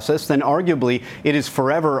appropriations process, then arguably it is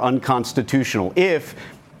forever unconstitutional. If,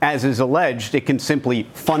 as is alleged, it can simply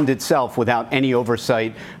fund itself without any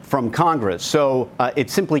oversight from Congress. So it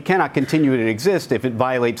simply cannot continue to exist if it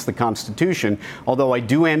violates the Constitution, although I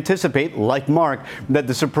do anticipate, like Mark, that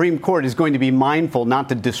the Supreme Court is going to be mindful not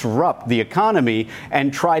to disrupt the economy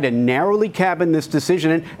and try to narrowly cabin this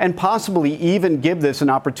decision and possibly even give this an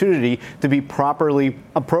opportunity to be properly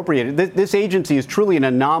appropriated. This agency is truly an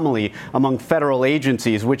anomaly among federal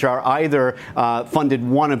agencies, which are either funded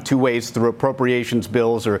one of two ways through appropriations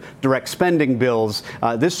bills or direct spending bills.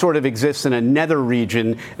 This sort of exists in a nether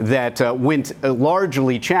region that went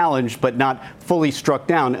largely challenged but not fully struck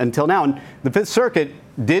down until now. And the Fifth Circuit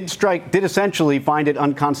did essentially find it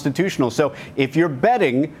unconstitutional. So if you're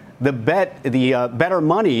betting, the better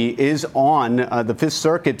money is on the Fifth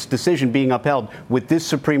Circuit's decision being upheld with this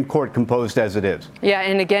Supreme Court composed as it is. Yeah,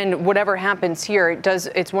 and again, whatever happens here,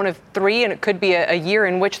 it's one of three, and it could be a year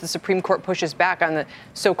in which the Supreme Court pushes back on the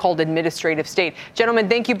so-called administrative state. Gentlemen,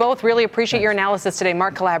 thank you both. Really appreciate your analysis today,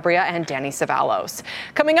 Mark Calabria and Danny Cevallos.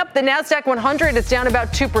 Coming up, the NASDAQ 100 is down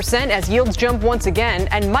about 2% as yields jump once again,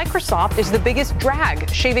 and Microsoft is the biggest drag,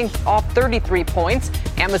 shaving off 33 points.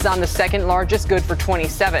 Amazon, the second largest, good for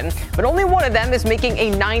 27. But only one of them is making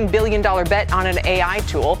a $9 billion bet on an AI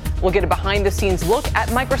tool. We'll get a behind-the-scenes look at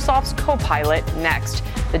Microsoft's Copilot next.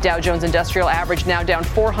 The Dow Jones Industrial Average now down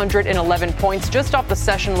 411 points, just off the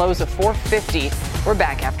session lows of 450. We're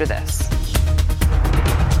back after this.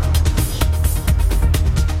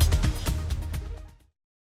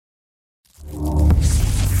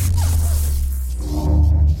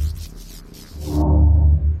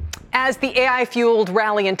 As the AI-fueled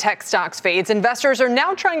rally in tech stocks fades, investors are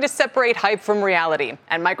now trying to separate hype from reality.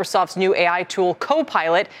 And Microsoft's new AI tool,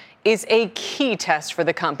 Copilot, is a key test for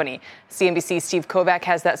the company. CNBC's Steve Kovac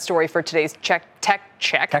has that story for today's tech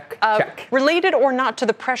check. Related or not to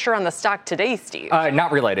the pressure on the stock today, Steve?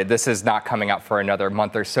 Not related. This is not coming out for another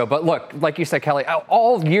month or so. But look, like you said, Kelly,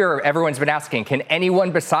 all year everyone's been asking, can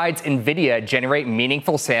anyone besides NVIDIA generate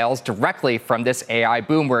meaningful sales directly from this AI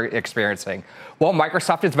boom we're experiencing? Well,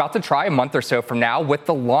 Microsoft is about to try a month or so from now with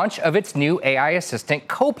the launch of its new AI assistant,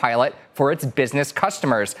 Copilot, for its business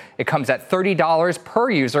customers. It comes at $30 per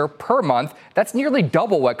user per month. That's nearly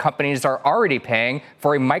double what companies are already paying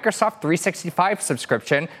for a Microsoft 365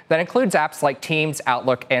 subscription that includes apps like Teams,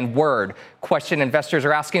 Outlook, and Word. Question investors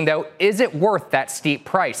are asking, though, is it worth that steep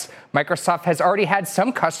price? Microsoft has already had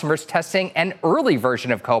some customers testing an early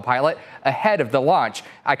version of Copilot ahead of the launch.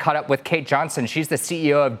 I caught up with Kate Johnson. She's the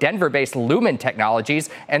CEO of Denver-based Lumen Technologies,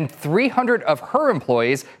 and 300 of her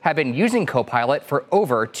employees have been using Copilot for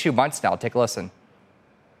over 2 months now. Take a listen.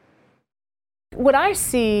 What I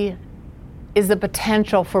see is the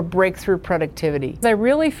potential for breakthrough productivity. I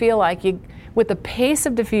really feel like with the pace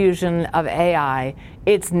of diffusion of AI,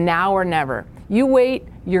 it's now or never. You wait,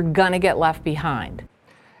 you're gonna get left behind.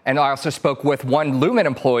 And I also spoke with one Lumen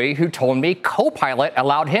employee who told me Copilot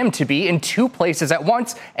allowed him to be in 2 places at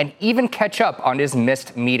once and even catch up on his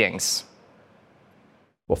missed meetings.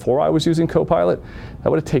 Before I was using Copilot, that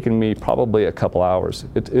would have taken me probably a couple hours.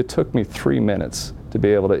 It took me 3 minutes to be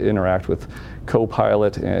able to interact with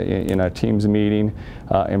Copilot in our Teams meeting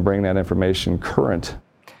and bring that information current.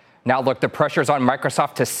 Now, look, the pressure's on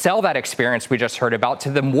Microsoft to sell that experience we just heard about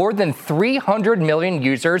to the more than 300 million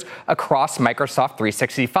users across Microsoft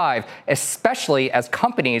 365, especially as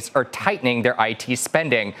companies are tightening their IT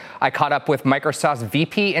spending. I caught up with Microsoft's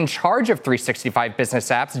VP in charge of 365 business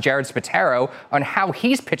apps, Jared Spataro, on how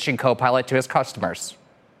he's pitching Copilot to his customers.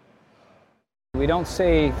 We don't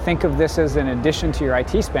say, think of this as an addition to your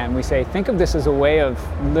IT spend. We say, think of this as a way of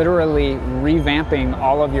literally revamping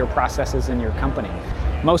all of your processes in your company.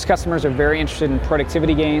 Most customers are very interested in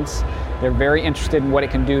productivity gains. They're very interested in what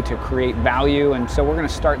it can do to create value, and so we're going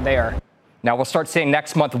to start there. Now, we'll start seeing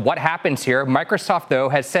next month what happens here. Microsoft, though,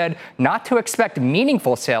 has said not to expect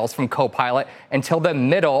meaningful sales from Copilot until the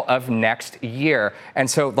middle of next year. And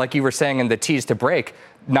so, like you were saying in the tease to break,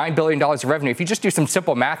 $9 billion of revenue. If you just do some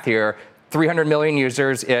simple math here, 300 million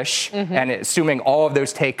users-ish, and assuming all of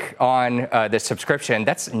those take on the subscription,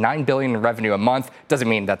 that's $9 billion in revenue a month. Doesn't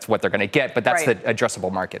mean that's what they're going to get, but that's the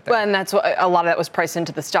addressable market there. Well, and that's what a lot of that was priced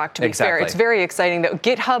into the stock, to be fair. It's very exciting. That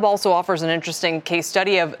GitHub also offers an interesting case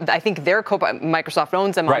study of, I think, their Microsoft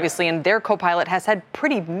owns them, obviously, and their Copilot has had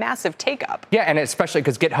pretty massive take-up. Yeah, and especially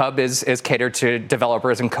because GitHub is catered to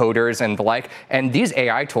developers and coders and the like. And these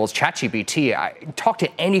AI tools, ChatGPT, I talk to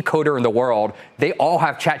any coder in the world, they all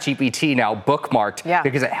have ChatGPT now bookmarked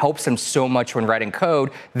because it helps them so much when writing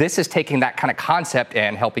code. This is taking that kind of concept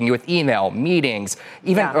and helping you with email, meetings.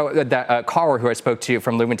 Even that caller who I spoke to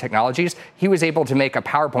from Lumen Technologies, he was able to make a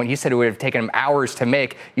PowerPoint. He said it would have taken him hours to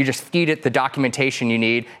make. You just feed it the documentation you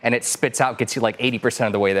need, and it spits out, gets you like 80%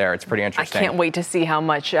 of the way there. It's pretty interesting. I can't wait to see how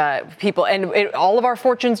much people, and all of our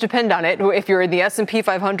fortunes depend on it. If you're in the S&P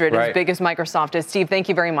 500, as big as Microsoft is. Steve, thank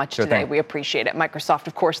you very much today. We appreciate it. Microsoft,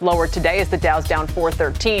 of course, lower today as the Dow's down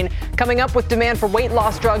 413. Coming up with demand for weight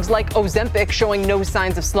loss drugs like Ozempic showing no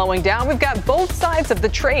signs of slowing down. We've got both sides of the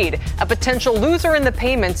trade. A potential loser in the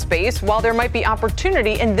payment space, while there might be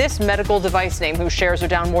opportunity in this medical device name whose shares are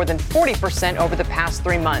down more than 40% over the past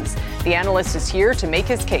 3 months. The analyst is here to make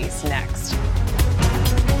his case next.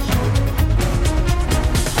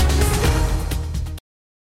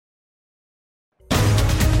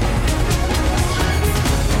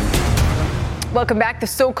 Welcome back. The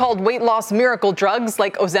so-called weight loss miracle drugs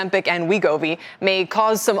like Ozempic and Wegovy may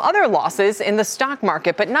cause some other losses in the stock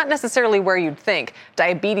market, but not necessarily where you'd think.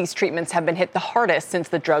 Diabetes treatments have been hit the hardest since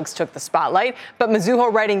the drugs took the spotlight. But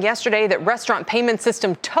Mizuho writing yesterday that restaurant payment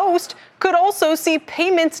system Toast could also see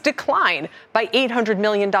payments decline by $800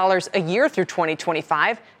 million a year through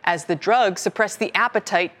 2025 as the drugs suppress the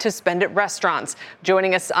appetite to spend at restaurants.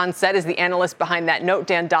 Joining us on set is the analyst behind that note,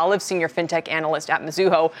 Dan Dolev, senior fintech analyst at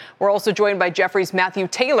Mizuho. We're also joined by Jefferies' Matthew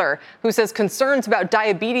Taylor, who says concerns about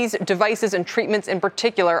diabetes devices and treatments in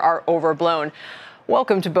particular are overblown.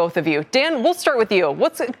 Welcome to both of you. Dan, we'll start with you.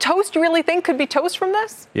 What's Toast you really think could be Toast from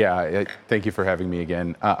this? Yeah, thank you for having me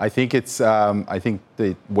again. I think I think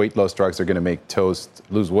the weight loss drugs are going to make Toast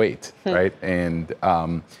lose weight, right? And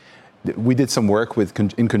we did some work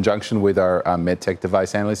in conjunction with our medtech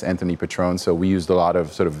device analyst, Anthony Petrone. So we used a lot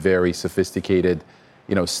of sort of very sophisticated,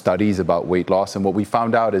 studies about weight loss. And what we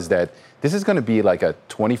found out is that this is going to be like a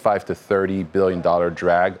 $25 to $30 billion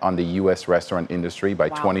drag on the U.S. restaurant industry by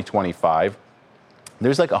 2025.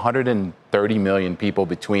 There's like 130 million people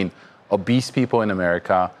between obese people in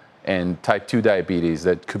America and type 2 diabetes.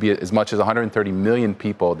 That could be as much as 130 million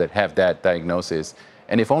people that have that diagnosis.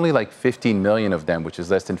 And if only like 15 million of them, which is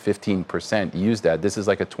less than 15%, use that, this is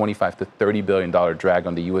like a $25 to $30 billion drag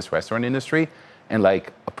on the U.S. restaurant industry, and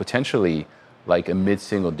like a potentially like a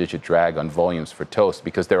mid-single digit drag on volumes for Toast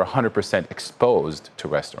because they're 100% exposed to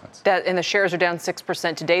restaurants. And the shares are down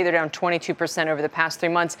 6% today. They're down 22% over the past 3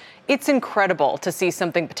 months. It's incredible to see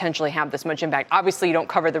something potentially have this much impact. Obviously, you don't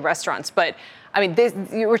cover the restaurants, but I mean,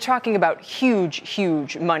 we're talking about huge,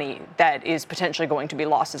 huge money that is potentially going to be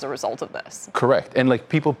lost as a result of this. Correct. And like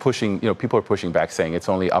people are pushing back saying it's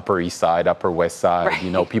only Upper East Side, Upper West Side,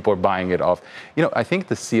 right. People are buying it off. I think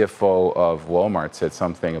the CFO of Walmart said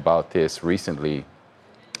something about this recently,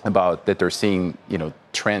 about that they're seeing,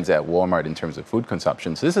 trends at Walmart in terms of food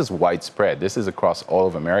consumption. So this is widespread. This is across all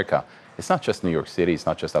of America. It's not just New York City. It's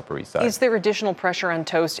not just Upper East Side. Is there additional pressure on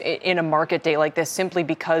Toast in a market day like this simply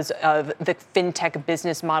because of the fintech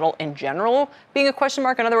business model in general being a question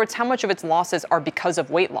mark? In other words, how much of its losses are because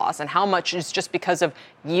of weight loss and how much is just because of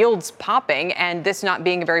yields popping and this not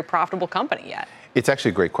being a very profitable company yet? It's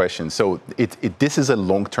actually a great question. So this is a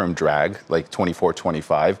long-term drag, like 24,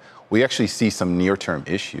 25. We actually see some near-term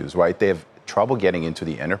issues, right? They have trouble getting into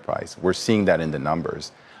the enterprise. We're seeing that in the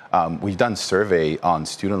numbers. We've done survey on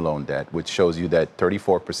student loan debt, which shows you that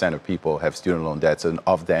 34% of people have student loan debts, and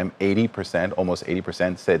of them, 80%, almost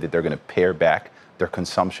 80%, said that they're going to pare back their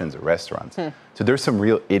consumptions at restaurants. So there's some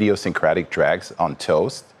real idiosyncratic drags on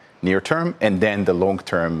Toast near term, and then the long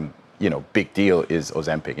term, big deal is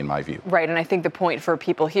Ozempic, in my view. Right, and I think the point for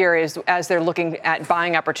people here is as they're looking at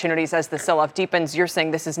buying opportunities as the sell-off deepens, you're saying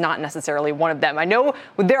this is not necessarily one of them. I know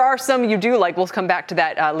there are some you do like. We'll come back to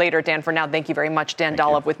that later, Dan. For now, thank you very much, Dan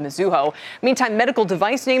Dolev with Mizuho. Meantime, medical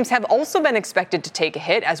device names have also been expected to take a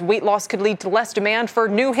hit as weight loss could lead to less demand for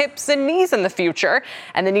new hips and knees in the future,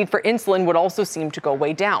 and the need for insulin would also seem to go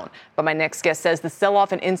way down. But my next guest says the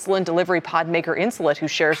sell-off in insulin delivery pod maker Insulet, whose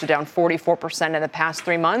shares are down 44% in the past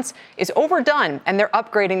 3 months, is overdone, and they're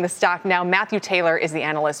upgrading the stock now. Matthew Taylor is the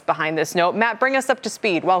analyst behind this note. Matt, bring us up to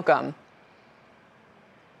speed. Welcome.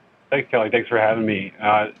 Thanks, Kelly. Thanks for having me.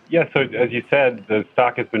 So as you said, the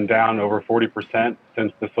stock has been down over 40%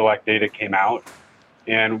 since the Select data came out.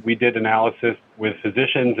 And we did analysis with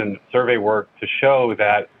physicians and survey work to show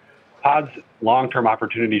that POD's long-term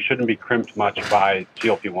opportunity shouldn't be crimped much by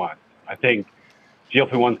GLP-1. I think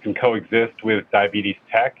GLP-1s can coexist with diabetes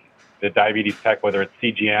tech. The diabetes tech, whether it's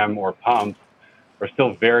CGM or pumps, are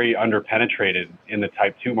still very underpenetrated in the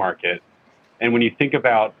type 2 market. And when you think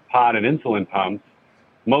about POD and insulin pumps,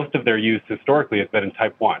 most of their use historically has been in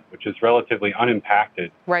type 1, which is relatively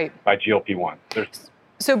unimpacted by GLP-1.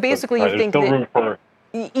 So basically, you think still that room for,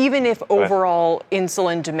 even if overall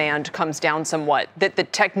insulin demand comes down somewhat, that the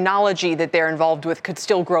technology that they're involved with could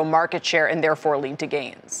still grow market share and therefore lead to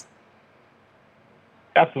gains?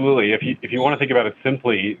 Absolutely. If you want to think about it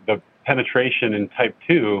simply, the penetration in type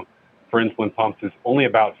 2 for insulin pumps is only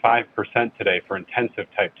about 5% today for intensive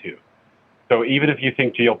type 2. So even if you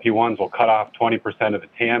think GLP-1s will cut off 20% of the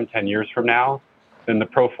TAM 10 years from now, then the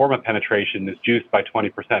pro forma penetration is juiced by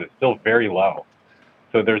 20%. It's still very low.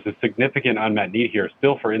 So there's a significant unmet need here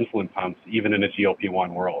still for insulin pumps, even in a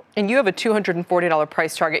GLP-1 world. And you have a $240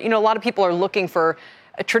 price target. You know, a lot of people are looking for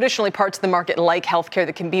traditionally parts of the market like healthcare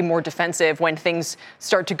that can be more defensive when things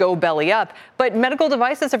start to go belly up. But medical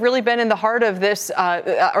devices have really been in the heart of this,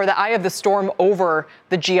 or the eye of the storm over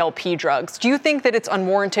the GLP drugs. Do you think that it's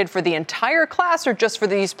unwarranted for the entire class or just for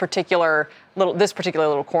this particular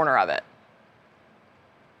little corner of it?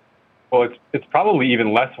 Well, it's probably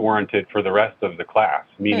even less warranted for the rest of the class,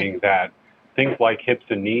 meaning that things like hips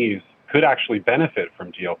and knees could actually benefit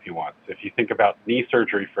from GLP-1s. If you think about knee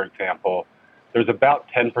surgery, for example, there's about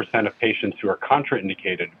 10% of patients who are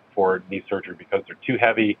contraindicated for knee surgery because they're too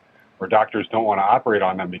heavy or doctors don't want to operate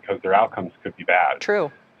on them because their outcomes could be bad.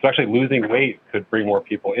 True. So actually losing weight could bring more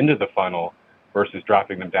people into the funnel versus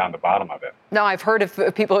dropping them down the bottom of it. No, I've heard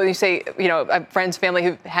of people who say, you know, friends, family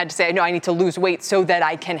who had to say, no, I need to lose weight so that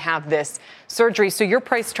I can have this surgery. So your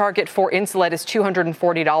price target for Insulet is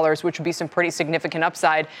 $240, which would be some pretty significant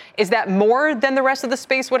upside. Is that more than the rest of the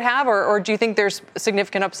space would have, or do you think there's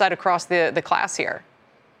significant upside across the class here?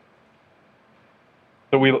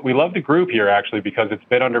 So we love the group here, actually, because it's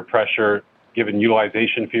been under pressure given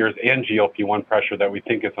utilization fears and GLP-1 pressure that we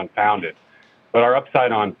think is unfounded. But our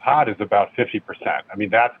upside on POD is about 50%. I mean,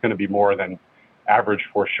 that's going to be more than average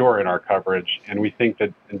for sure in our coverage. And we think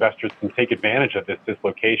that investors can take advantage of this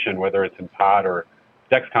dislocation, whether it's in POD or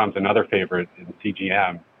Dexcom's another favorite in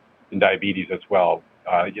CGM, in diabetes as well.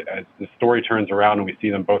 As the story turns around and we see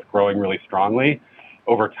them both growing really strongly,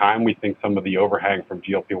 over time, we think some of the overhang from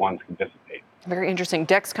GLP-1s can dissipate. Very interesting.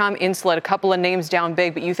 Dexcom, Insulet, a couple of names down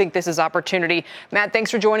big, but you think this is opportunity. Matt, thanks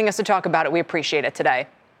for joining us to talk about it. We appreciate it today.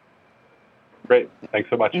 Great. Thanks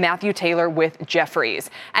so much. Matthew Taylor with Jefferies.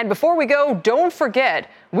 And before we go, don't forget,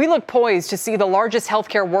 we look poised to see the largest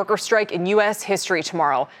healthcare worker strike in U.S. history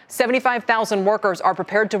tomorrow. 75,000 workers are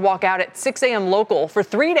prepared to walk out at 6 a.m. local for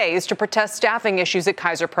 3 days to protest staffing issues at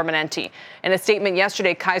Kaiser Permanente. In a statement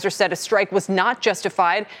yesterday, Kaiser said a strike was not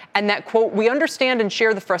justified and that, quote, we understand and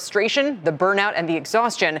share the frustration, the burnout, and the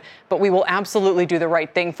exhaustion, but we will absolutely do the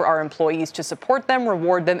right thing for our employees to support them,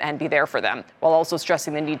 reward them, and be there for them, while also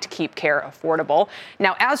stressing the need to keep care affordable.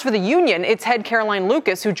 Now, as for the union, its head Caroline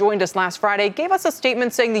Lucas, who joined us last Friday, gave us a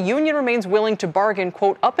statement saying the union remains willing to bargain,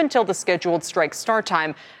 quote, up until the scheduled strike start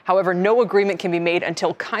time. However, no agreement can be made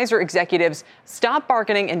until Kaiser executives stop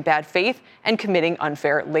bargaining in bad faith and committing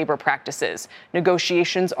unfair labor practices.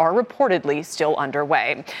 Negotiations are reportedly still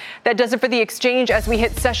underway. That does it for the exchange as we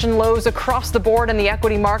hit session lows across the board in the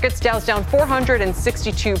equity markets. Dow's down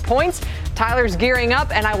 462 points. Tyler's gearing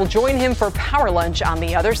up, and I will join him for Power Lunch on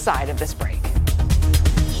the other side of this break.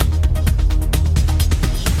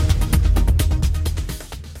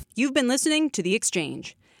 You've been listening to The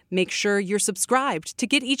Exchange. Make sure you're subscribed to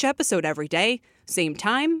get each episode every day, same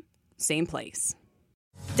time, same place.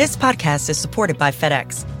 This podcast is supported by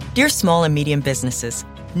FedEx. Dear small and medium businesses,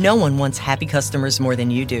 no one wants happy customers more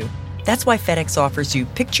than you do. That's why FedEx offers you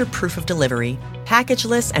picture proof of delivery,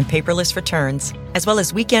 packageless and paperless returns, as well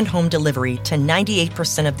as weekend home delivery to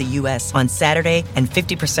 98% of the U.S. on Saturday and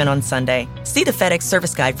 50% on Sunday. See the FedEx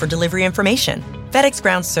service guide for delivery information. FedEx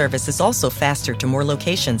Ground service is also faster to more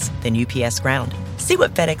locations than UPS Ground. See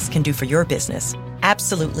what FedEx can do for your business.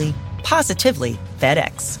 Absolutely, positively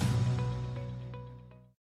FedEx.